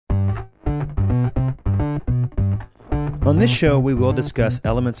On this show, we will discuss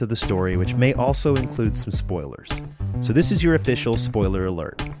elements of the story which may also include some spoilers. So this is your official spoiler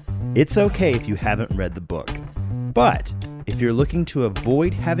alert. It's okay if you haven't read the book, but if you're looking to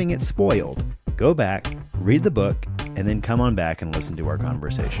avoid having it spoiled, go back, read the book, and then come on back and listen to our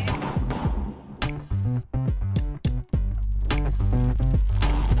conversation.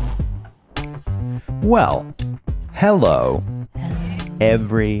 Well, hello.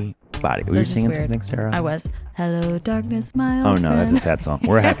 Everybody. Were you singing something, Sarah? I was. Hello, darkness, my old Oh, no, friend. that's a sad song.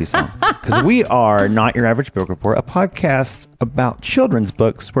 We're a happy song. Because we are Not Your Average Book Report, a podcast about children's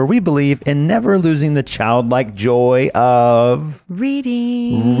books where we believe in never losing the childlike joy of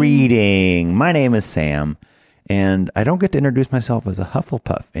reading. My name is Sam, and I don't get to introduce myself as a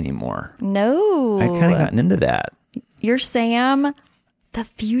Hufflepuff anymore. No. I'd kind of gotten into that. You're Sam, the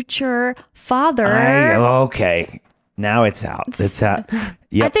future father. Okay. Now it's out. It's out.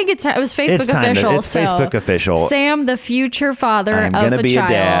 Yep. I think it was Facebook official. It's Facebook official. Sam, the future father I'm of gonna a be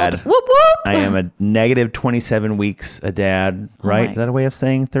child. a dad. Whoop, whoop. I am a negative 27 weeks a dad, right? Is that a way of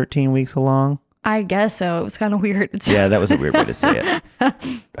saying 13 weeks along? I guess so. It was kind of weird. Yeah, that was a weird way to say it.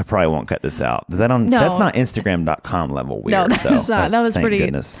 I probably won't cut this out. Is that on? No. That's not Instagram.com level weird. No, that's though. not. That was Thank pretty.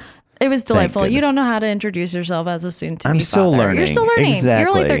 Goodness. It was delightful. Goodness. You don't know how to introduce yourself as a soon-to-be I'm still father. learning. You're still learning. Exactly.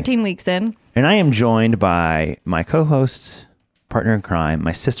 You're only 13 weeks in. And I am joined by my co-host, partner in crime,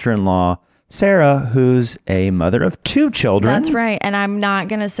 my sister-in-law, Sarah, who's a mother of 2 children. That's right. And I'm not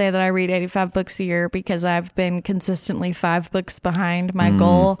going to say that I read 85 books a year because I've been consistently 5 books behind my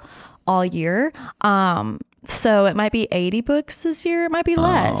goal all year. So it might be 80 books this year. It might be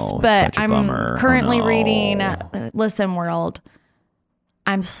less. But I'm currently reading, listen, world,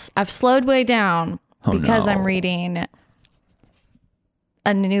 I've slowed way down because I'm reading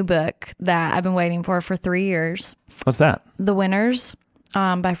a new book that I've been waiting for 3 years. What's that? The Winners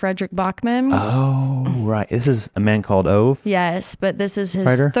by Frederick Bachman. Oh, right. This is a man called Ove? Yes, but this is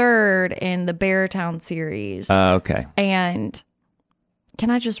his third in the Beartown series. Okay. And can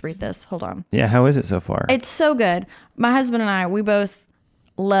I just read this? Hold on. Yeah, how is it so far? It's so good. My husband and I, we both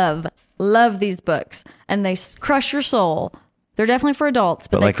love these books. And they crush your soul. They're definitely for adults,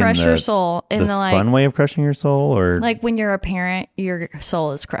 but they crush your soul in the like fun way of crushing your soul, or like when you're a parent, your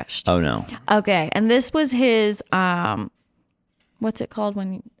soul is crushed. Oh no. Okay, and this was his what's it called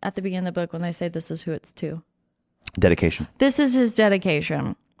when at the beginning of the book when they say this is who it's to? Dedication. This is his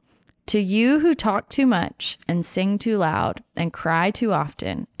dedication. To you who talk too much and sing too loud and cry too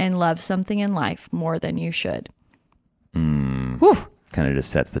often and love something in life more than you should. Kind of just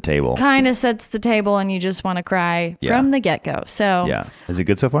sets the table. Kind of sets the table and you just want to cry from the get-go. So yeah. Is it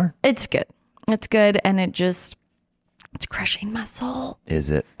good so far? It's good. It's good. And it's crushing my soul.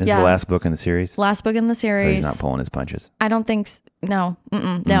 Is it? Is it the last book in the series? Last book in the series. So he's not pulling his punches. I don't think no.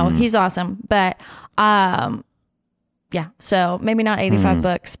 No, he's awesome. But yeah. So maybe not 85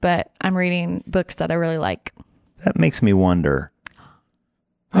 books, but I'm reading books that I really like. That makes me wonder.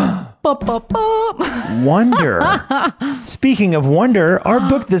 Wonder. Speaking of wonder, our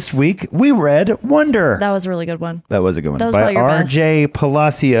book this week, we read Wonder. That was a really good one. That was a good one. That was by your R.J.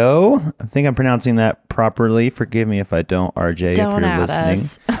 Palacio. I think I'm pronouncing that properly. Forgive me if I don't, R.J., Don't if you're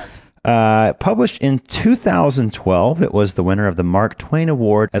listening. Published in 2012, it was the winner of the Mark Twain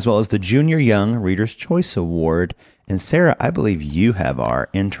Award, as well as the Junior Young Reader's Choice Award. And Sarah, I believe you have our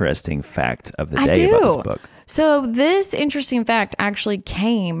interesting fact of the day about this book. So this interesting fact actually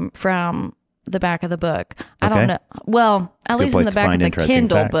came from the back of the book. I don't know. Well, at least in the back of the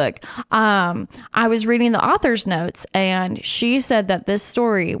Kindle book. I was reading the author's notes, and she said that this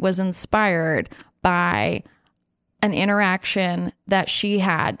story was inspired by an interaction that she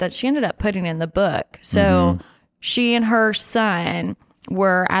had that she ended up putting in the book. So she and her son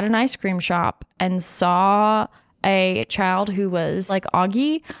were at an ice cream shop and saw a child who was like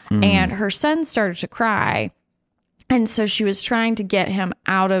Augie, and her son started to cry. And so she was trying to get him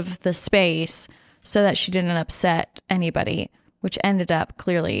out of the space so that she didn't upset anybody, which ended up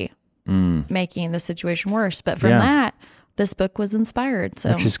clearly making the situation worse. But from that, this book was inspired.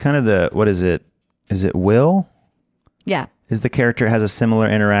 So, which is kind of what is it? Is it Will? Yeah. Is the character has a similar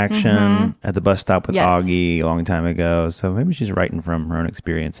interaction at the bus stop with Augie a long time ago. So maybe she's writing from her own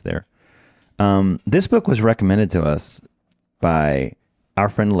experience there. This book was recommended to us by our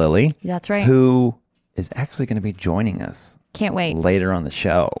friend Lily. That's right. Who is actually going to be joining us. Can't wait. Later on the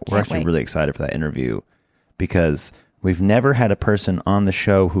show. We're actually really excited for that interview because we've never had a person on the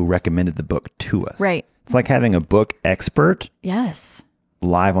show who recommended the book to us. Right. It's like having a book expert. Yes.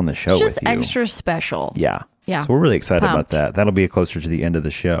 Live on the show with you. Just extra special. Yeah. Yeah. So we're really excited about that. That'll be closer to the end of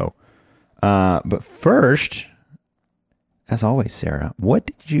the show. But first, as always, Sarah, what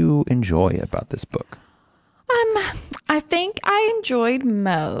did you enjoy about this book? I think I enjoyed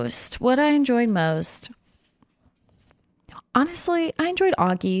most. What I enjoyed most, honestly, I enjoyed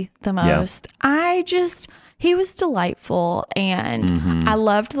Augie the most. Yeah. He was delightful, and I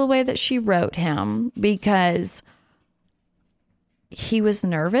loved the way that she wrote him because he was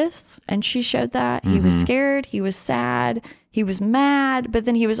nervous, and she showed that. He was scared, he was sad, he was mad, but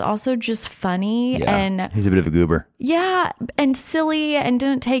then he was also just funny. Yeah, and he's a bit of a goober. Yeah, and silly, and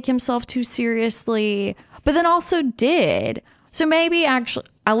didn't take himself too seriously, but then also did. So maybe actually,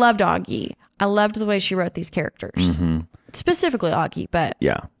 I loved Augie. I loved the way she wrote these characters, specifically Augie. But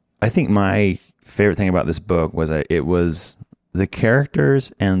yeah, I think my favorite thing about this book was that it was the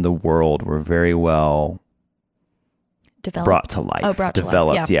characters and the world were very well brought to life.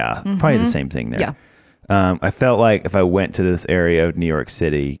 Developed, yeah. Probably the same thing there. Yeah. I felt like if I went to this area of New York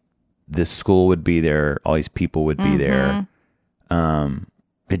City, this school would be there, all these people would be there.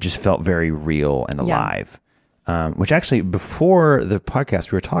 It just felt very real and alive. Which actually, before the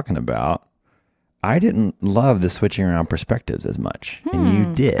podcast we were talking about, I didn't love the switching around perspectives as much, and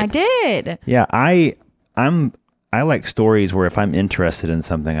you did. I did. Yeah, I like stories where if I'm interested in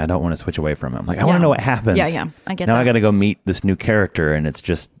something, I don't want to switch away from it. I'm like, I want to know what happens. Yeah, I get that. Now I got to go meet this new character, and it's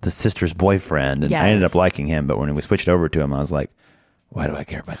just the sister's boyfriend, and I ended up liking him. But when we switched over to him, I was like, why do I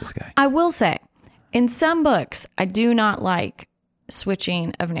care about this guy? I will say, in some books, I do not like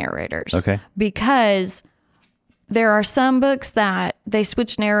switching of narrators. Okay. Because there are some books that they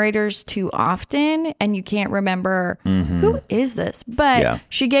switch narrators too often, and you can't remember who is this. But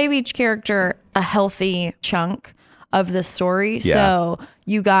she gave each character a healthy chunk of the story, so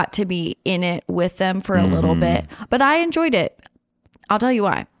you got to be in it with them for a little bit. But I enjoyed it. I'll tell you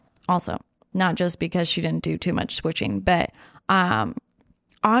why. Also, not just because she didn't do too much switching, but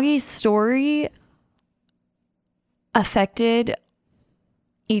Augie's story affected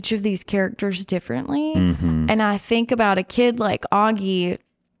each of these characters differently. And I think about a kid like Augie,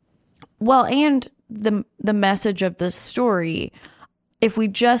 well, and the message of the story, if we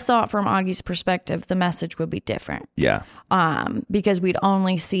just saw it from Augie's perspective, the message would be different. Yeah. Because we'd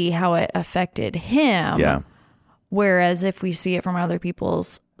only see how it affected him. Yeah. Whereas if we see it from other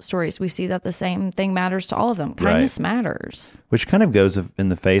people's stories, we see that the same thing matters to all of them. Kindness matters. Which kind of goes in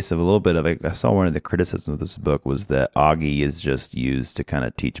the face of a little bit of I saw one of the criticisms of this book was that Augie is just used to kind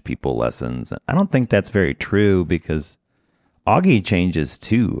of teach people lessons. I don't think that's very true, because Augie changes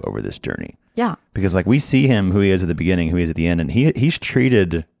too over this journey. Yeah. Because like we see him, who he is at the beginning, who he is at the end, and he's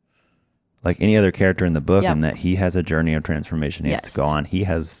treated like any other character in the book in that he has a journey of transformation he has to go on. He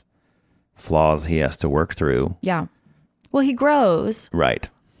has flaws he has to work through. Yeah. Well, he grows. Right.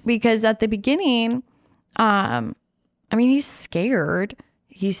 Because at the beginning, he's scared.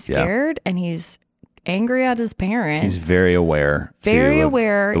 He's scared and he's angry at his parents. He's very aware. Very of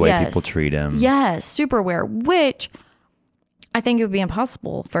aware. the way people treat him. Yes, super aware, which I think it would be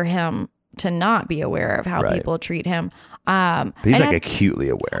impossible for him to not be aware of how people treat him. But he's like acutely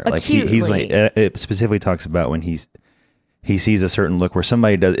aware. Acutely. Like he's like, it specifically talks about when he sees a certain look where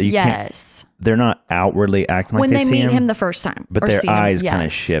somebody does. They're not outwardly acting like when they see meet him the first time, but their eyes kind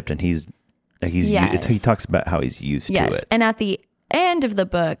of shift, and he talks about how he's used to it. And at the end of the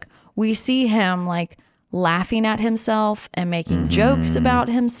book, we see him like laughing at himself and making jokes about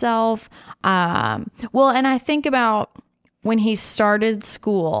himself. Well, and I think about when he started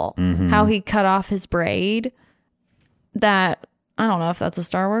school, how he cut off his braid. That, I don't know if that's a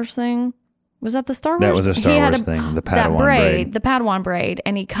Star Wars thing. Was that the Star Wars? That was a Star Wars thing. The Padawan braid. The Padawan braid.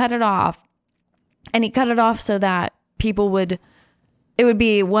 And he cut it off. And he cut it off so that it would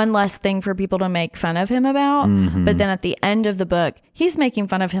be one less thing for people to make fun of him about. But then at the end of the book, he's making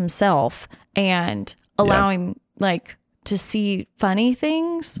fun of himself and allowing to see funny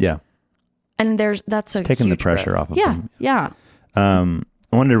things. Yeah. And that's a taking the pressure off of him. Yeah. I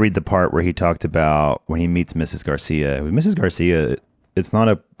wanted to read the part where he talked about when he meets Mrs. Garcia. Mrs. Garcia, it's not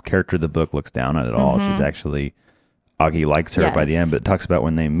a character the book looks down on at all. She's actually, Augie likes her by the end, but it talks about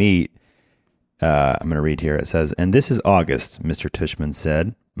when they meet. I'm going to read here. It says, "And this is August," Mr. Tushman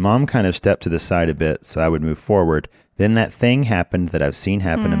said. Mom kind of stepped to the side a bit so I would move forward. Then that thing happened that I've seen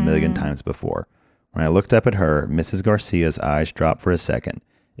happen a million times before. When I looked up at her, Mrs. Garcia's eyes dropped for a second.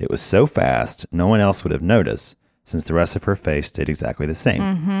 It was so fast, no one else would have noticed, since the rest of her face stayed exactly the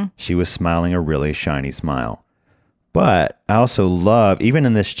same. She was smiling a really shiny smile. But I also love, even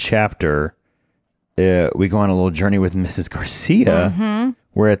in this chapter, we go on a little journey with Mrs. Garcia,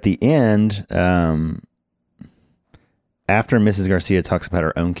 where at the end, after Mrs. Garcia talks about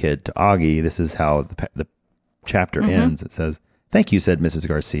her own kid to Augie, this is how the chapter ends. It says, "Thank you," said Mrs.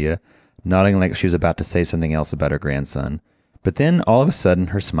 Garcia, nodding like she was about to say something else about her grandson. But then all of a sudden,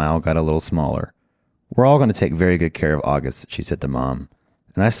 her smile got a little smaller. We're all going to take very good care of August, she said to Mom.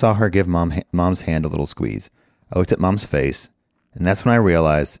 And I saw her give Mom's hand a little squeeze. I looked at Mom's face, and that's when I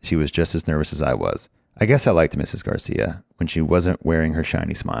realized she was just as nervous as I was. I guess I liked Mrs. Garcia when she wasn't wearing her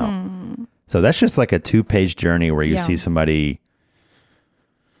shiny smile. So that's just like a 2-page journey where you see somebody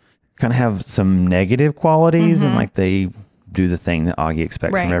kind of have some negative qualities and like they do the thing that Augie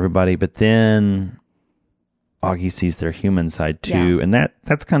expects from everybody. But then Augie sees their human side too. And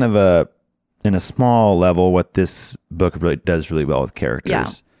that's kind of in a small level, what this book really does really well with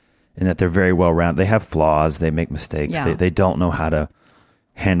characters. And that they're very well rounded. They have flaws. They make mistakes. They don't know how to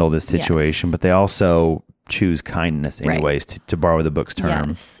handle this situation, but they also choose kindness anyways, to borrow the book's term.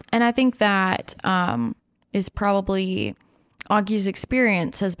 Yes. And I think that is probably Augie's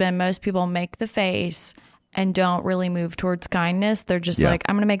experience has been most people make the face and don't really move towards kindness. They're just like,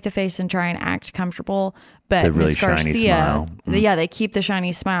 I'm going to make the face and try and act comfortable. But the really Miss Garcia, shiny smile. They keep the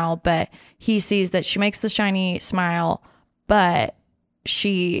shiny smile, but he sees that she makes the shiny smile, but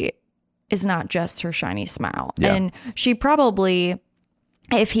she is not just her shiny smile. And she probably,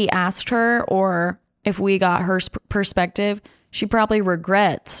 if he asked her or if we got her perspective, she probably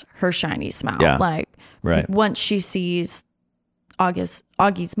regrets her shiny smile. Like once she sees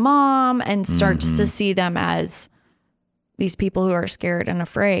Augie's mom and starts to see them as these people who are scared and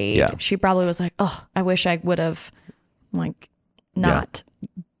afraid, she probably was like, oh, I wish I would have like not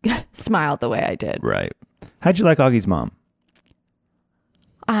smiled the way I did. Right. How'd you like Augie's mom?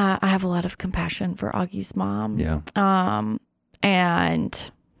 I have a lot of compassion for Augie's mom. Yeah.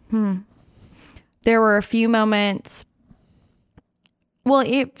 And there were a few moments,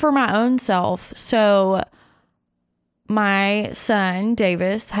 for my own self. So my son,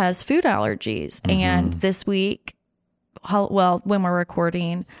 Davis, has food allergies. And this week, when we're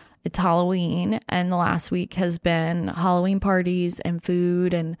recording, it's Halloween. And the last week has been Halloween parties and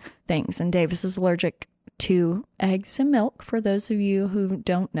food and things. And Davis is allergic to eggs and milk, for those of you who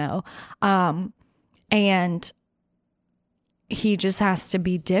don't know. And he just has to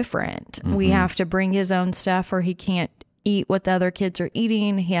be different. We have to bring his own stuff or he can't eat what the other kids are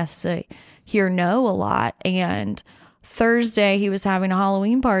eating. He has to hear no a lot. And Thursday he was having a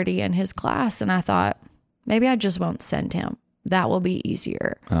Halloween party in his class. And I thought, maybe I just won't send him. That will be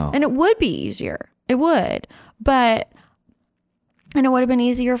easier. And it would be easier. It would. And it would have been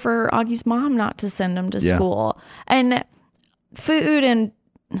easier for Augie's mom not to send him to school. And food and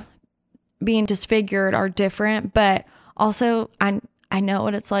being disfigured are different, but also I know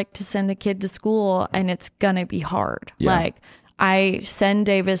what it's like to send a kid to school and it's going to be hard. Like I send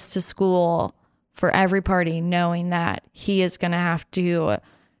Davis to school for every party knowing that he is going to have to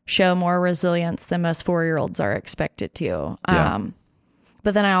show more resilience than most 4-year-olds are expected to.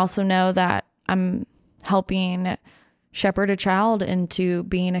 But then I also know that I'm helping shepherd a child into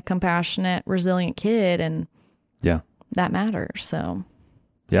being a compassionate, resilient kid. And that matters. So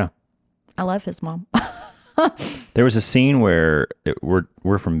I love his mom. There was a scene where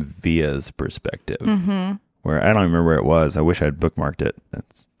we're from Via's perspective, where I don't remember where it was. I wish I'd bookmarked it.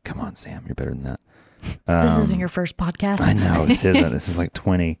 Come on, Sam, you're better than that. This isn't your first podcast. I know, this isn't. This is like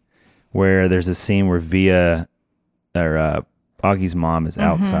 20. Where there's a scene where Augie's mom is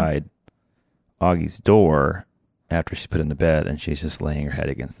outside Augie's door after she's put into bed, and she's just laying her head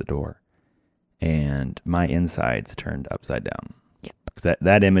against the door. And my insides turned upside down. Because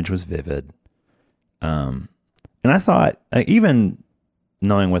that image was vivid. And I thought, even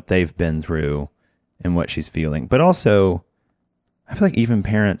knowing what they've been through and what she's feeling, but also, I feel like even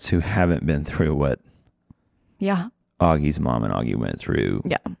parents who haven't been through what Augie's mom and Augie went through,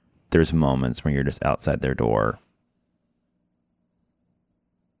 there's moments when you're just outside their door.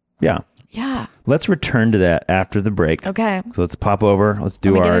 Yeah. Let's return to that after the break. Okay. So let's pop over. Let's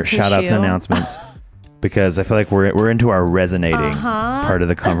do our shout outs and announcements because I feel like we're into our resonating part of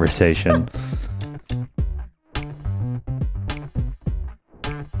the conversation.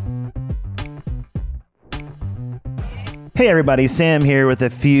 Hey everybody, Sam here with a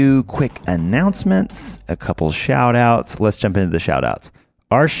few quick announcements, a couple shout outs. Let's jump into the shout outs.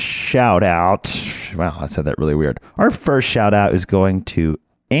 Our shout out, wow, I said that really weird. Our first shout out is going to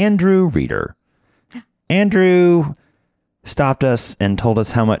Andrew Reeder. Andrew stopped us and told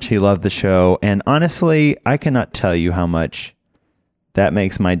us how much he loved the show. And honestly, I cannot tell you how much that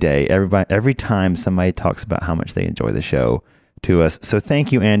makes my day. Every time somebody talks about how much they enjoy the show to us. So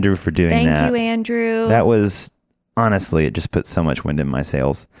thank you, Andrew, for doing that. Thank you, Andrew. That was, honestly, it just put so much wind in my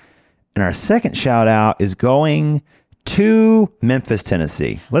sails. And our second shout out is going to Memphis,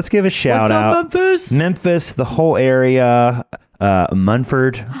 Tennessee. Let's give a shout out. Memphis, the whole area,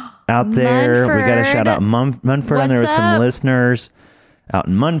 Munford out there. Munford. We got to shout out Munford. And there were some listeners. out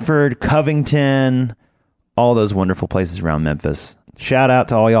in Munford, Covington, all those wonderful places around Memphis. Shout out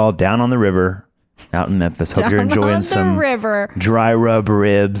to all y'all down on the river out in Memphis. Hope you're enjoying some dry rub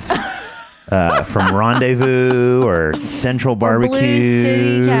ribs from Rendezvous or Central Barbecue. Blue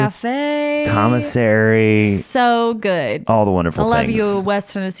City Cafe. Commissary. So good. All the wonderful things. I love you,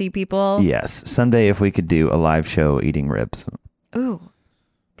 West Tennessee people. Yes. Someday if we could do a live show eating ribs. Ooh.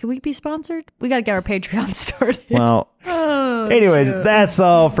 Can we be sponsored? We got to get our Patreon started. Well, anyways, that's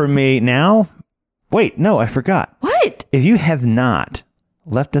all for me. Now, wait, no, I forgot. What? If you have not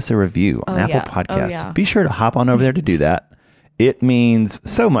left us a review on Apple Podcasts, be sure to hop on over there to do that. It means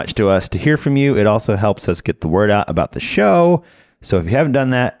so much to us to hear from you. It also helps us get the word out about the show. So if you haven't done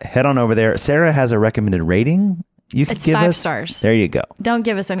that, head on over there. Sarah has a recommended rating. You can give 5 stars. There you go. Don't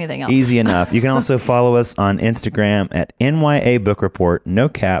give us anything else. Easy enough. You can also follow us on Instagram at NYA Book Report. No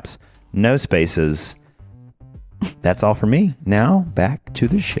caps, no spaces. That's all for me. Now back to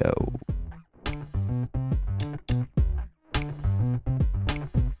the show.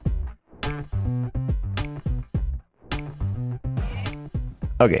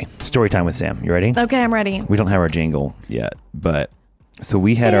 Okay, story time with Sam. You ready? Okay, I'm ready. We don't have our jingle yet, but so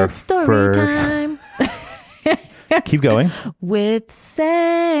we had our story first time. Keep going. With Sam.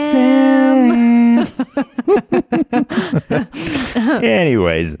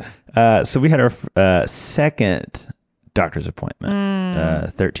 Anyways, so we had our second doctor's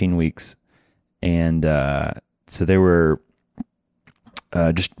appointment, 13 weeks. And so they were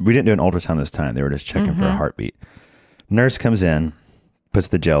we didn't do an ultrasound this time. They were just checking for a heartbeat. Nurse comes in, puts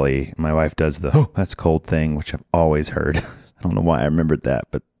the jelly. My wife does the, that's cold thing, which I've always heard. I don't know why I remembered that,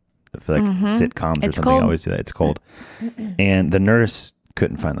 but I feel like sitcoms or something always do that. It's cold. And the nurse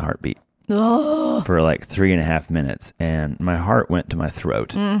couldn't find the heartbeat for like 3.5 minutes. And my heart went to my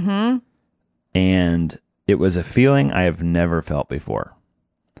throat. And it was a feeling I have never felt before.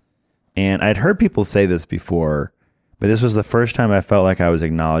 And I'd heard people say this before, but this was the first time I felt like I was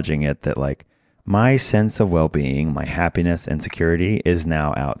acknowledging it, that like my sense of well-being, my happiness and security is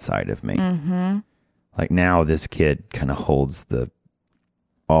now outside of me. Like now this kid kind of holds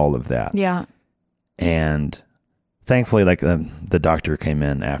all of that. Yeah. And thankfully, like the doctor came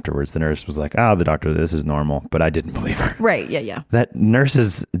in afterwards. The nurse was like, the doctor, this is normal. But I didn't believe her. Right. Yeah. Yeah. That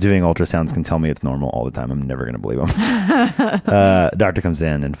nurses doing ultrasounds can tell me it's normal all the time. I'm never going to believe them. Doctor comes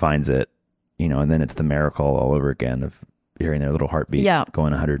in and finds it, and then it's the miracle all over again of hearing their little heartbeat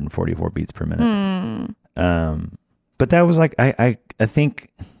going 144 beats per minute. But that was like, I think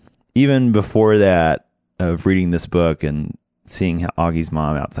even before that, of reading this book and seeing Augie's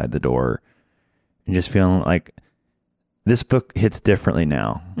mom outside the door and just feeling like this book hits differently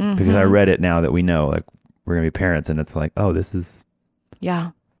now because I read it now that we know like we're gonna be parents, and it's like, this is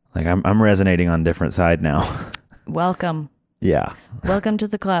like I'm resonating on a different side now. Welcome. Yeah. Welcome to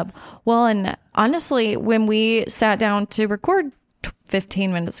the club. Well, and honestly, when we sat down to record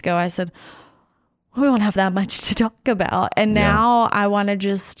 15 minutes ago, I said, we won't have that much to talk about. And now I want to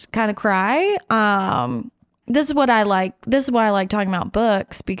just kind of cry. This is what I like. This is why I like talking about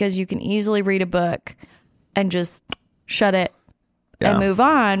books, because you can easily read a book and just shut it and move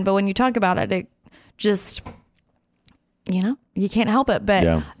on. But when you talk about it, it just, you can't help it.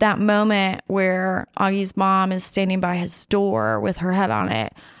 But that moment where Augie's mom is standing by his door with her head on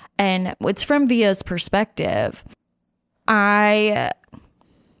it, and it's from Via's perspective.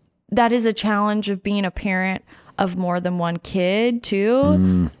 That is a challenge of being a parent of more than one kid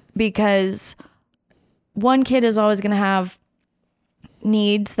too, because one kid is always going to have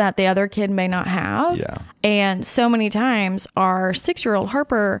needs that the other kid may not have. Yeah. And so many times our 6-year-old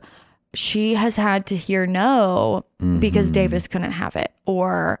Harper, she has had to hear no because Davis couldn't have it,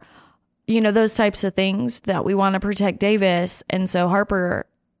 or, those types of things that we want to protect Davis. And so Harper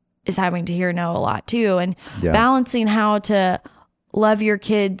is having to hear no a lot too. And balancing how to love your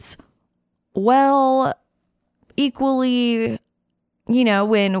kids well, equally,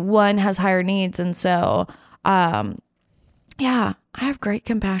 when one has higher needs. And so, I have great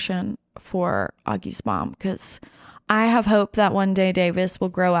compassion for Augie's mom, because I have hope that one day Davis will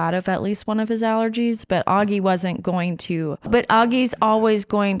grow out of at least one of his allergies, but Augie's always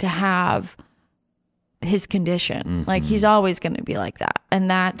going to have his condition. Like he's always going to be like that. And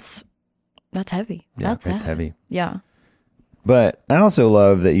that's heavy. Yeah, it's heavy. Yeah. But I also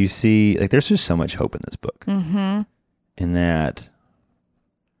love that you see, like, there's just so much hope in this book. In that,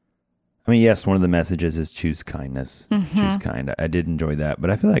 I mean, yes, one of the messages is choose kindness. Choose kind. I did enjoy that.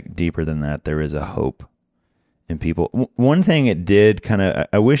 But I feel like deeper than that, there is a hope in people. One thing it did kind of,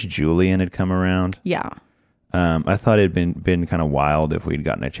 I wish Julian had come around. Yeah. I thought it'd been kind of wild if we'd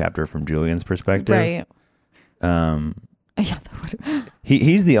gotten a chapter from Julian's perspective. Right. Yeah,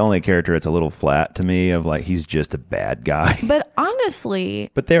 he's the only character that's a little flat to me of like he's just a bad guy. But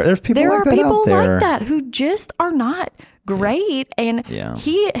honestly, but there's people there like are that people out there. like that who just are not great. And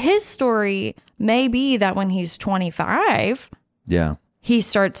his story may be that when he's 25, he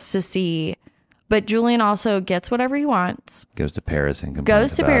starts to see. But Julian also gets whatever he wants. Goes to Paris and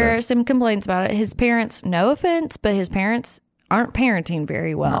complains about it. His parents, no offense, but his parents aren't parenting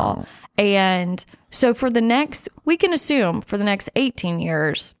very well. No. And so we can assume for the next 18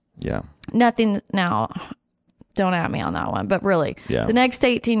 years, nothing now, don't at me on that one, but really the next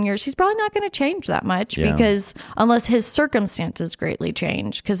 18 years, he's probably not going to change that much because unless his circumstances greatly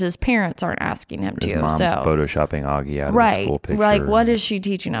change because his parents aren't asking him his mom's photoshopping Augie out of the school picture. Like, what is she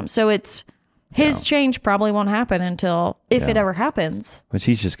teaching him? So it's his change probably won't happen until if it ever happens. Which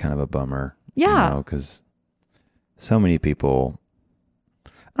he's just kind of a bummer. Yeah. Because so many people,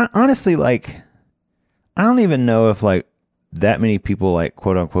 honestly, like, I don't even know if like that many people like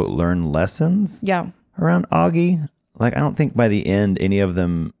quote unquote learn lessons around Augie. Like, I don't think by the end any of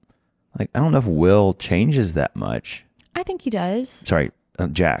them, like, I don't know if Will changes that much. I think he does. Sorry,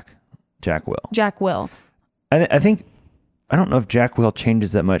 Jack will. Jack will. I think, I don't know if Jack will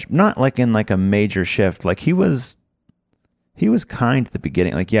changes that much. Not like in like a major shift. Like he was kind at the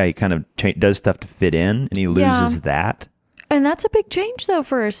beginning. Like, he kind of does stuff to fit in and he loses that. And that's a big change, though,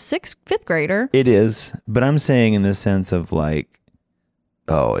 for a fifth grader. It is. But I'm saying in the sense of like,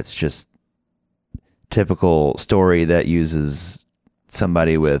 it's just typical story that uses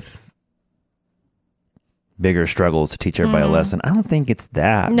somebody with bigger struggles to teach everybody a lesson. I don't think it's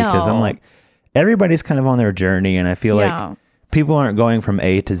that. No. Because I'm like, everybody's kind of on their journey. And I feel like people aren't going from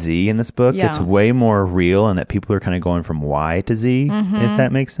A to Z in this book. It's way more real and that people are kind of going from Y to Z, if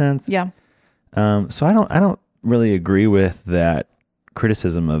that makes sense. Yeah. So I don't really agree with that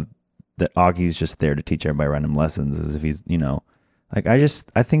criticism of that Augie's just there to teach everybody random lessons as if he's, like,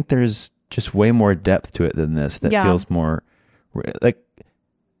 I think there's just way more depth to it than this that feels more like,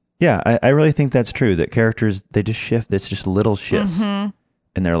 I really think that's true, that characters, they just shift. It's just little shifts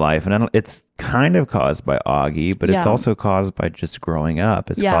in their life. And it's kind of caused by Augie, but it's also caused by just growing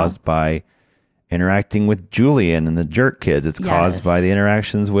up. It's caused by interacting with Julian and the jerk kids. It's caused by the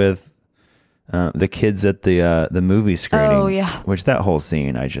interactions with the kids at the movie screening, which that whole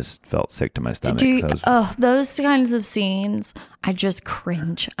scene, I just felt sick to my stomach. Those kinds of scenes, I just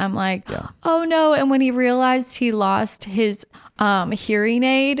cringe. I'm like, oh no. And when he realized he lost his hearing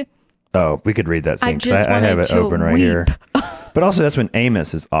aid. Oh, we could read that scene. I have it open right here. But also that's when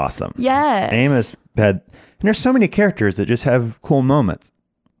Amos is awesome. Yes. Amos and there's so many characters that just have cool moments.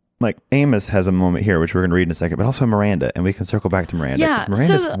 Like Amos has a moment here, which we're going to read in a second, but also Miranda, and we can circle back to Miranda. Yeah,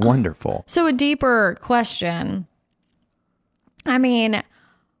 Miranda's wonderful. So a deeper question. I mean,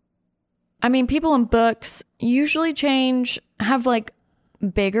 people in books usually have like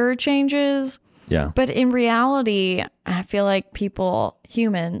bigger changes. Yeah. But in reality, I feel like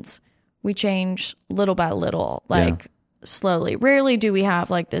humans, we change little by little, like slowly. Rarely do we have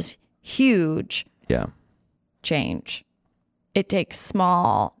like this huge change. It takes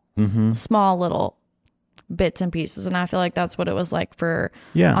small little bits and pieces. And I feel like that's what it was like for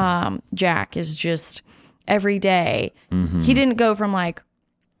Jack, is just every day. He didn't go from like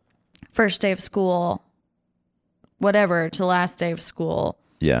first day of school, whatever, to last day of school.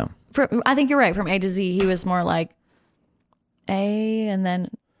 Yeah. I think you're right. From A to Z, he was more like A and then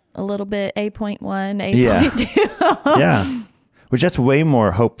a little bit A.1, A.2. Yeah. Which that's way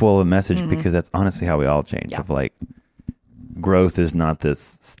more hopeful a message because that's honestly how we all change. Of like, growth is not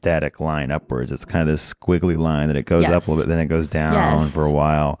this static line upwards. It's kind of this squiggly line that it goes up a little bit, then it goes down for a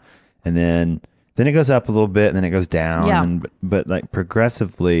while, and then it goes up a little bit, and then it goes down. But like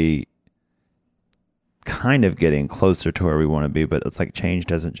progressively kind of getting closer to where we want to be, but it's like change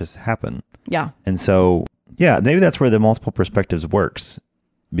doesn't just happen. Yeah. And so, maybe that's where the multiple perspectives works,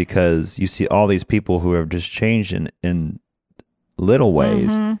 because you see all these people who have just changed in little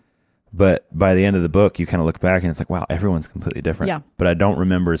ways. But by the end of the book, you kind of look back and it's like, wow, everyone's completely different. Yeah. But I don't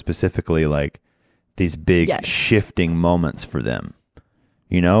remember specifically like these big shifting moments for them.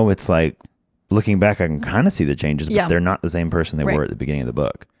 It's like looking back, I can kind of see the changes, but they're not the same person they were at the beginning of the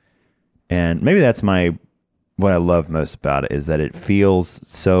book. And maybe that's what I love most about it, is that it feels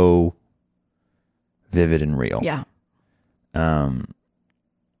so vivid and real. Yeah.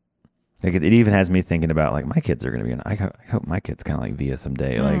 Like it even has me thinking about like my kids are going to be I hope my kids kind of like Via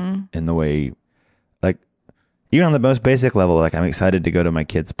someday, like in the way, like even on the most basic level, like I'm excited to go to my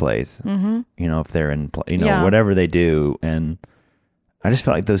kids' place, if they're in, whatever they do. And I just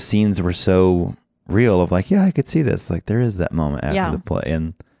felt like those scenes were so real of like, I could see this. Like there is that moment after the play.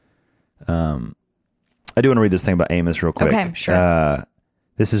 And I do want to read this thing about Amos real quick. Okay, sure.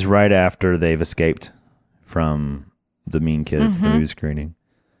 This is right after they've escaped from the mean kids at the movie screening.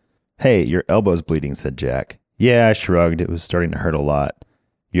 Hey, your elbow's bleeding, said Jack. Yeah, I shrugged. It was starting to hurt a lot.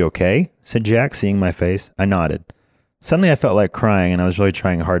 You okay? Said Jack, seeing my face. I nodded. Suddenly I felt like crying, and I was really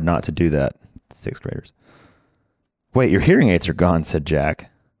trying hard not to do that. 6th graders. Wait, your hearing aids are gone, said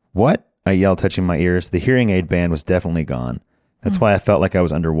Jack. What? I yelled, touching my ears. The hearing aid band was definitely gone. That's why I felt like I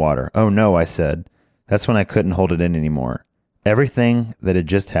was underwater. Oh no, I said. That's when I couldn't hold it in anymore. Everything that had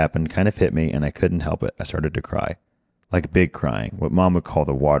just happened kind of hit me, and I couldn't help it. I started to cry. Like big crying, what Mom would call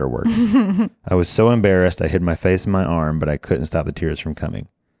the waterworks. I was so embarrassed I hid my face in my arm, but I couldn't stop the tears from coming.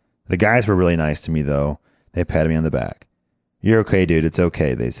 The guys were really nice to me, though. They patted me on the back. You're okay, dude. It's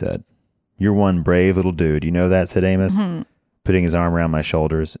okay, they said. You're one brave little dude. You know that, said Amos, putting his arm around my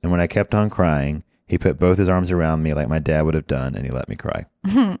shoulders. And when I kept on crying, he put both his arms around me like my dad would have done, and he let me cry.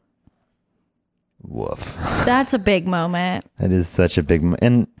 Woof. That's a big moment. That is such a big moment.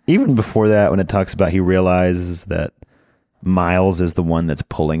 And even before that, when it talks about he realizes that Miles is the one that's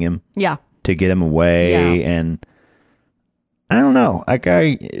pulling him to get him away. And I don't know. Like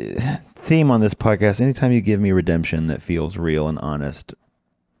theme on this podcast, anytime you give me redemption that feels real and honest,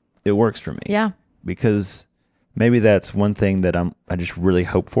 it works for me. Yeah. Because maybe that's one thing that I just really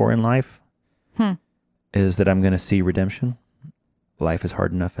hope for in life is that I'm going to see redemption. Life is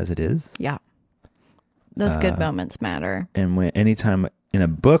hard enough as it is. Yeah. Those good moments matter. And anytime in a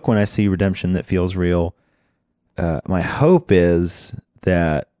book, when I see redemption that feels real, my hope is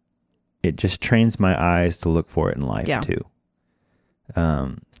that it just trains my eyes to look for it in life too.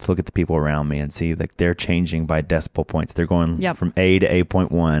 To look at the people around me and see like they're changing by decimal points. They're going from A to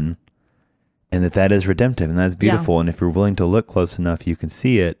A.1, and that is redemptive and that's beautiful. And if you're willing to look close enough, you can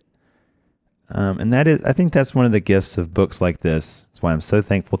see it. And I think that's one of the gifts of books like this. That's why I'm so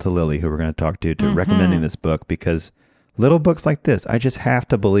thankful to Lily, who we're going to talk to recommending this book, because little books like this, I just have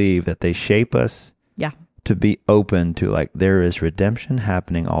to believe that they shape us to be open to like, there is redemption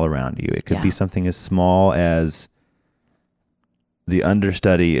happening all around you. It could be something as small as the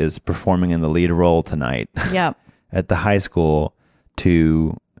understudy is performing in the lead role tonight at the high school,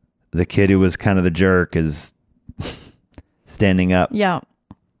 to the kid who was kind of the jerk is standing up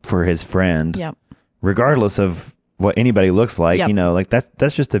for his friend, regardless of what anybody looks like. You know, like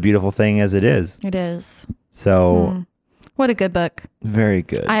that's just a beautiful thing as it is. It is. So what a good book. Very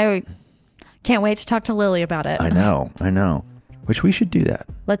good. I can't wait to talk to Lily about it. I know. Which we should do that.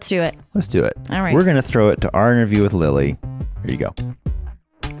 Let's do it. All right. We're going to throw it to our interview with Lily. Here you go.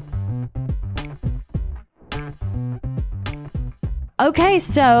 Okay,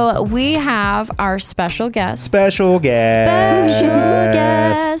 so we have our special guest,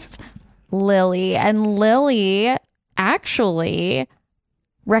 Lily. And Lily actually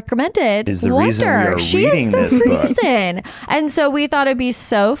recommended is the Wonder. Reason we are she reading is the this reason. Book. And so we thought it'd be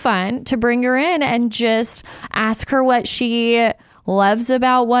so fun to bring her in and just ask her what she loves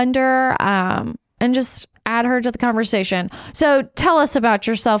about Wonder, and just add her to the conversation. So tell us about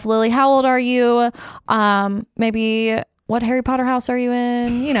yourself, Lily. How old are you? Maybe what Harry Potter house are you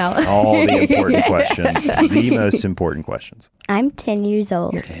in? You know. All the important questions. The most important questions. I'm 10 years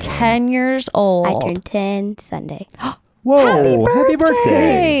old. You're 10 years old. I turned 10 Sunday. Whoa, happy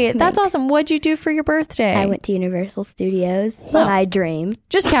birthday. That's awesome. What'd you do for your birthday? I went to Universal Studios. My dream.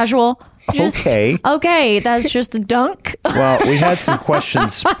 Just casual. Okay, that's just a dunk. Well, we had some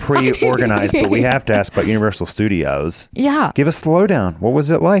questions pre-organized, but we have to ask about Universal Studios. Yeah. Give us the lowdown. What was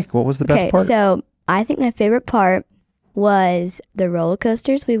it like? What was the best part? So I think my favorite part was the roller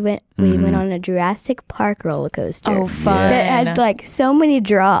coasters. We went on a Jurassic Park roller coaster. Oh, fun. That had like so many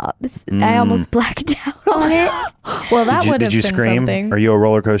drops. I almost blacked out on it. Well, that would have been scream? something. Are you a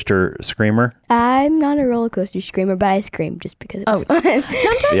roller coaster screamer? I'm not a roller coaster screamer, but I screamed just because it was fun.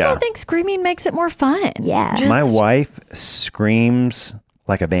 Sometimes I think screaming makes it more fun. Yeah. My wife screams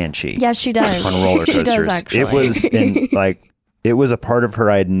like a banshee. Yes, she does. On roller coasters. She does, actually. It was a part of her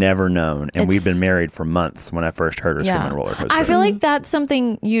I had never known, and we'd been married for months when I first heard her scream on a roller coaster. I feel like that's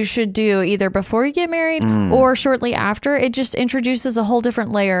something you should do either before you get married or shortly after. It just introduces a whole different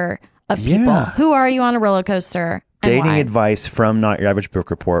layer of people. Yeah. Who are you on a roller coaster? Dating advice from Not Your Average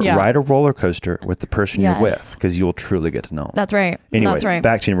Book Report. Yeah. Ride a roller coaster with the person you're with, because you'll truly get to know them. That's right. Anyways, that's right.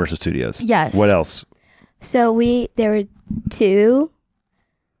 Back to Universal Studios. Yes. What else? So there were 2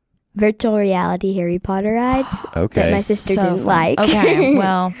 virtual reality Harry Potter rides that my sister didn't like. Okay,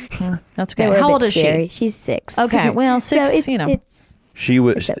 well, that's okay. How old is she? She's 6. Okay, well, 6, so it's she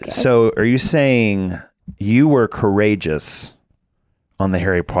was. okay. So, are you saying you were courageous on the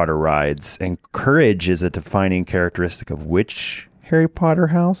Harry Potter rides, and courage is a defining characteristic of which Harry Potter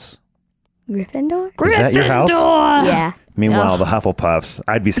house? Gryffindor? Is that your house? Yeah. Meanwhile, the Hufflepuffs,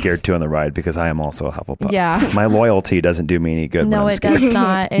 I'd be scared too on the ride because I am also a Hufflepuff. Yeah. My loyalty doesn't do me any good. No, it does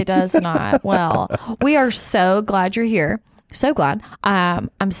not. It does not. Well, we are so glad you're here. So glad.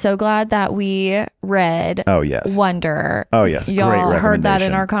 I'm so glad that we read Wonder. Oh, yes. Y'all heard that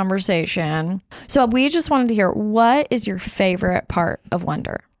in our conversation. So we just wanted to hear, what is your favorite part of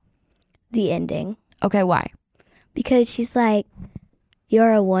Wonder? The ending. Okay, why? Because she's like,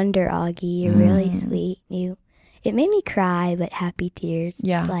 you're a wonder, Augie. You're really sweet. It made me cry, but happy tears.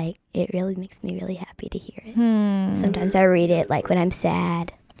 Yeah. It's like, it really makes me really happy to hear it. Sometimes I read it like when I'm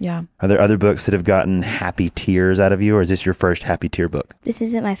sad. Yeah. Are there other books that have gotten happy tears out of you, or is this your first happy tear book? This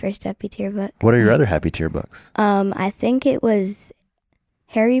isn't my first happy tear book. What are your other happy tear books? I think it was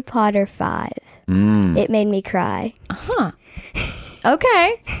Harry Potter 5. It made me cry. Huh.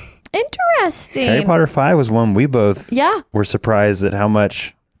 Okay. Interesting. Harry Potter 5 was one we both were surprised at how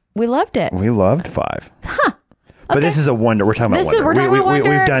much we loved it. We loved 5. Huh. But this is a Wonder. We're talking about Wonder. We're talking about Wonder.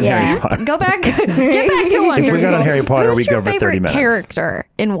 We've done Harry Potter. Go back. Get back to Wonder. If we got on Harry Potter, we go for 30 minutes. Who's your favorite character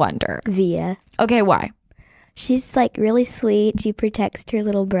in Wonder? Via. Okay, why? She's like really sweet. She protects her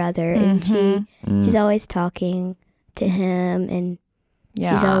little brother, and she's always talking to him, and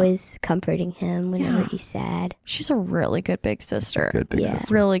she's always comforting him whenever he's sad. She's a really good big sister. Good big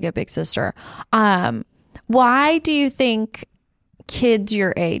sister. Really good big sister. Why do you think kids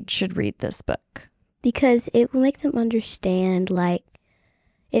your age should read this book? Because it will make them understand, like,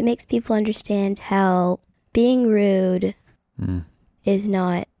 it makes people understand how being rude is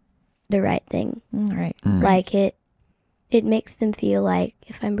not the right thing. Right. Like, it makes them feel like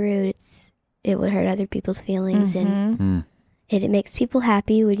if I'm rude, it would hurt other people's feelings. And it makes people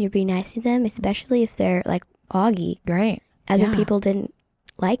happy when you're being nice to them, especially if they're like Augie. Right. Other people didn't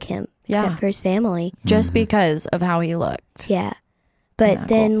like him except for his family. Just because of how he looked. Yeah. But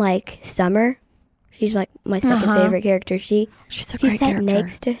then, like, Summer... She's like my second favorite character. She's a great character. She sat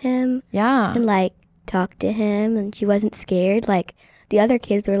next to him. Yeah. And like talked to him, and she wasn't scared. Like the other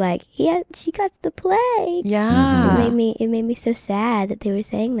kids were like, she got the plague. Yeah. It made me so sad that they were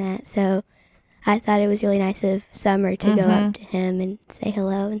saying that. So I thought it was really nice of Summer to go up to him and say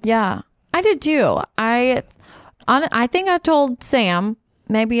hello. Yeah. I did too. I think I told Sam,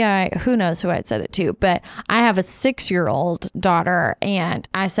 who knows who I'd said it to, but I have a 6-year-old daughter, and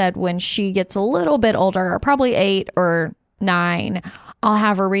I said when she gets a little bit older, probably 8 or 9, I'll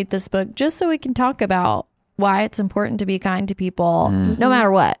have her read this book just so we can talk about why it's important to be kind to people, no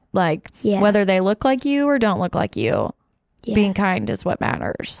matter what, like whether they look like you or don't look like you. Being kind is what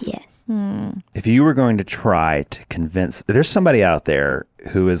matters. Yes. If you were going to try to convince, there's somebody out there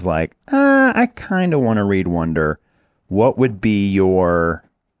who is like, I kind of want to read Wonder. What would be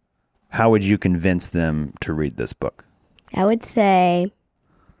how would you convince them to read this book? I would say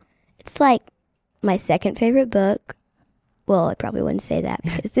it's like my second favorite book. Well, I probably wouldn't say that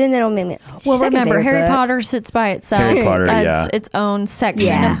because then it'll make me. Well, remember, Harry Potter sits by itself as its own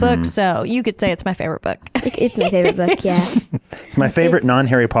section of books, so you could say it's my favorite book. It's my favorite book, yeah. It's my favorite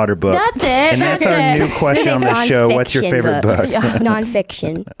non-Harry Potter book. That's it. And that's our new question on the show. What's your favorite book?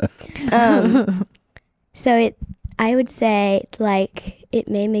 Nonfiction. So I would say, like, it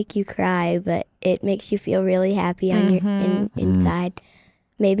may make you cry, but it makes you feel really happy on your inside.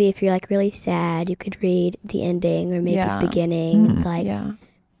 Maybe if you're like really sad, you could read the ending or maybe the beginning. Like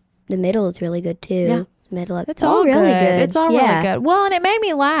the middle is really good too. Yeah. The middle of it's all really good. It's all really good. Well, and it made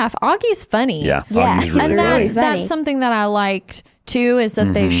me laugh. Augie's funny. Yeah, Augie's really funny. That's something that I liked too. Is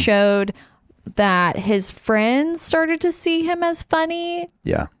that they showed that his friends started to see him as funny.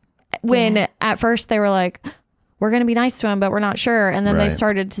 Yeah. When at first they were like, we're going to be nice to him, but we're not sure. And then they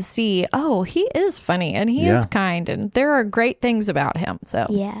started to see, he is funny and he is kind and there are great things about him. So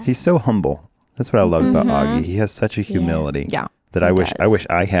he's so humble. That's what I love about Augie. He has such a humility that I wish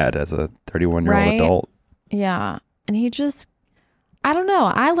I had as a 31-year-old adult. Yeah. And he just, I don't know.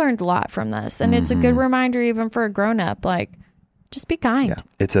 I learned a lot from this, and it's a good reminder even for a grown-up, like, just be kind. Yeah.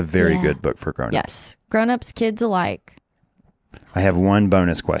 It's a very good book for grown-ups. Yes. Grown-ups, kids alike. I have one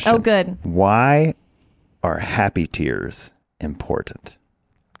bonus question. Oh, good. Why are happy tears important?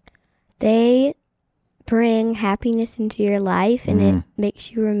 They bring happiness into your life, and it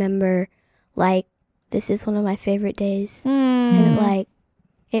makes you remember, like, this is one of my favorite days. And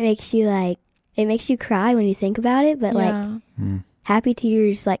it makes you cry when you think about it, but happy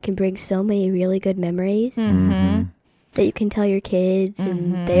tears can bring so many really good memories that you can tell your kids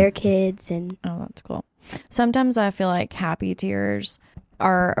and their kids. And oh, that's cool. Sometimes I feel like happy tears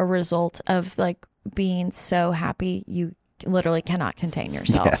are a result of being so happy you literally cannot contain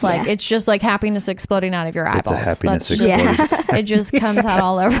yourself. Yes. Like it's just like happiness exploding out of your eyeballs. It's a happiness That's explosion. it just comes out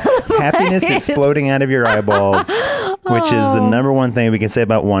all over the place. Happiness exploding out of your eyeballs, which is the number one thing we can say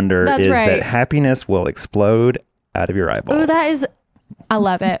about Wonder That's is right. that happiness will explode out of your eyeballs. Ooh, that is, I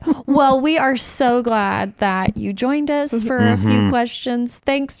love it. Well, we are so glad that you joined us for a few questions.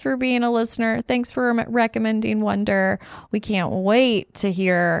 Thanks for being a listener. Thanks for recommending Wonder. We can't wait to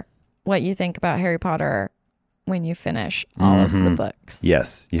hear what you think about Harry Potter when you finish all of the books.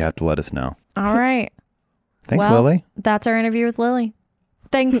 Yes, you have to let us know. All right. Thanks, Well, Lily. That's our interview with Lily.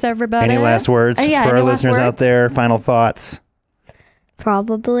 Thanks, everybody. Any last words for our listeners out there? Final thoughts?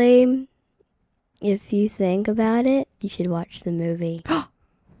 Probably, if you think about it, you should watch the movie.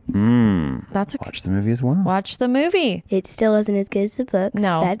 That's Watch the movie as well. Watch the movie. It still isn't as good as the books.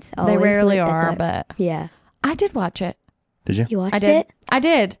 No, that's they rarely are, but but yeah, I did watch it. Did you? you watched I did. it. I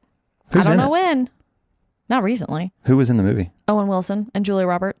did. Who's I don't in know it? when. Not recently. Who was in the movie? Owen Wilson and Julia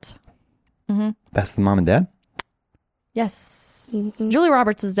Roberts. That's the mom and dad? Yes. Julia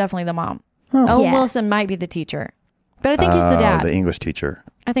Roberts is definitely the mom. Oh. Owen Yeah. Wilson might be the teacher. But I think he's the dad. The English teacher.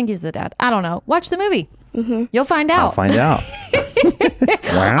 I think he's the dad. I don't know. Watch the movie. You'll find out. I'll find out.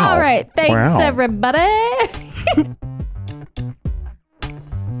 Wow. All right. Thanks, Wow. everybody.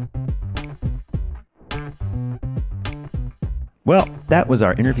 Well, that was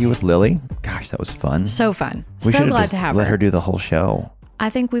our interview with Lily. Gosh, that was fun. So fun. We So should've glad just to have let her. her do the whole show. I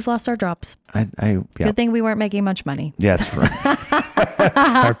think we've lost our drops. Yeah. Good thing we weren't making much money. Yeah, that's right.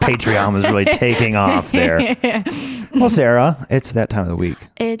 Our Patreon was really taking off there. Well, Sarah, it's that time of the week.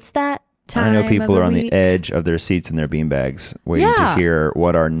 It's that time. I know people of are on week. the edge of their seats in their beanbags waiting to Yeah. hear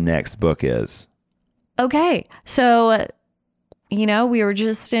what our next book is. Okay. So, we were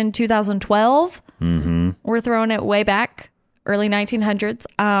just in 2012. We're throwing it way back, early 1900s.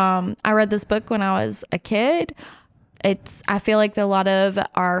 I read this book when I was a kid. I feel like a lot of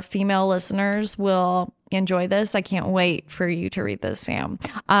our female listeners will enjoy this. I can't wait for you to read this, Sam.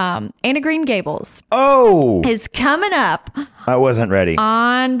 Anne of Green Gables Oh, is coming up I wasn't ready.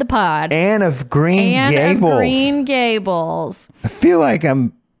 on the pod. Anne of Green Anne Gables. of Green Gables. I feel like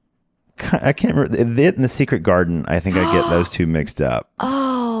I can't remember. It and The Secret Garden. I think I get those two mixed up.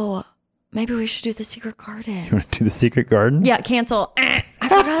 Oh, maybe we should do The Secret Garden. You want to do The Secret Garden? Yeah, cancel. I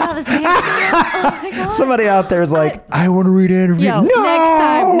forgot about The Secret Garden. Oh my God. Somebody out there is like, I want to read Anne of Green. Yo,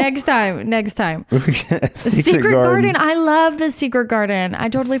 No! next time. Secret, Secret Garden. I love The Secret Garden. I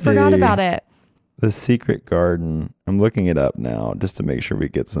totally forgot about it. The Secret Garden. I'm looking it up now just to make sure we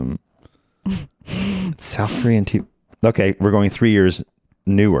get some South Korean tea. Okay, we're going 3 years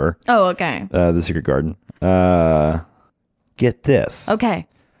newer. Oh, okay. The Secret Garden. Get this. Okay.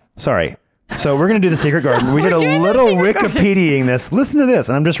 Sorry. So we're going to do The Secret Garden. We did we're a doing The little Secret Garden. Wikipediaing this. Listen to this.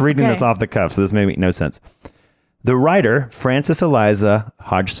 And I'm just reading Okay. this off the cuff, so this may make no sense. The writer, Frances Eliza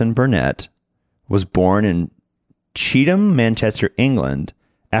Hodgson Burnett, was born in Cheetham, Manchester, England.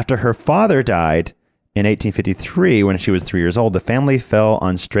 After her father died in 1853, when she was 3 years old, the family fell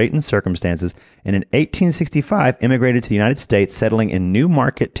on straitened circumstances and in 1865 immigrated to the United States, settling in New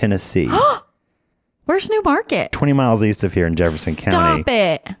Market, Tennessee, Where's New Market? 20 miles east of here in Jefferson County. Stop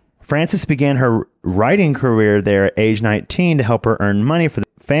it. Frances began her writing career there at age 19 to help her earn money for the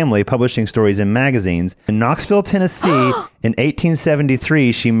family, publishing stories in magazines. In Knoxville, Tennessee, in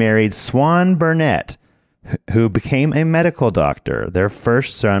 1873, she married Swan Burnett, who became a medical doctor. Their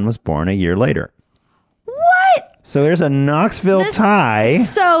first son was born a year later. What? So there's a Knoxville tie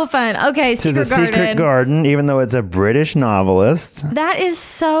So fun. Okay, to the Secret Secret Garden, even though it's a British novelist. That is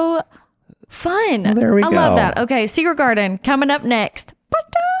so fun. Well, there we I go. love that. Okay, Secret Garden coming up next.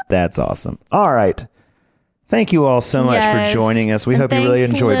 That's awesome. All right. Thank you all so much Yes. for joining us. We And hope you really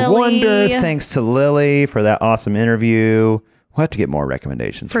thanks, enjoyed Lily. Wonder. Thanks to Lily for that awesome interview. We'll have to get more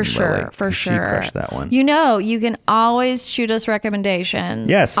recommendations For from sure, Lily, for 'cause sure. She crushed that one. You know, you can always shoot us recommendations.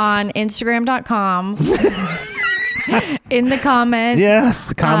 Yes. On Instagram.com. In the comments.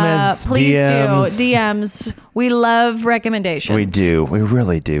 Yes, comments, please DMs. do. DMs. We love recommendations. We do. We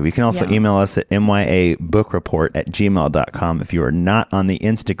really do. You can also Yeah. email us at myabookraport@gmail.com if you are not on the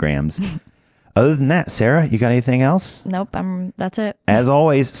Instagrams. Other than that, Sarah, you got anything else? Nope. That's it. As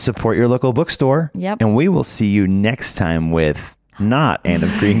always, support your local bookstore. Yep. And we will see you next time with not Anne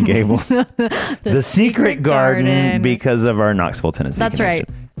of Green Gables, the Secret Garden, because of our Knoxville, Tennessee That's connection.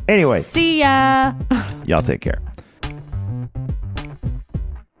 right. Anyway, See ya. y'all take care.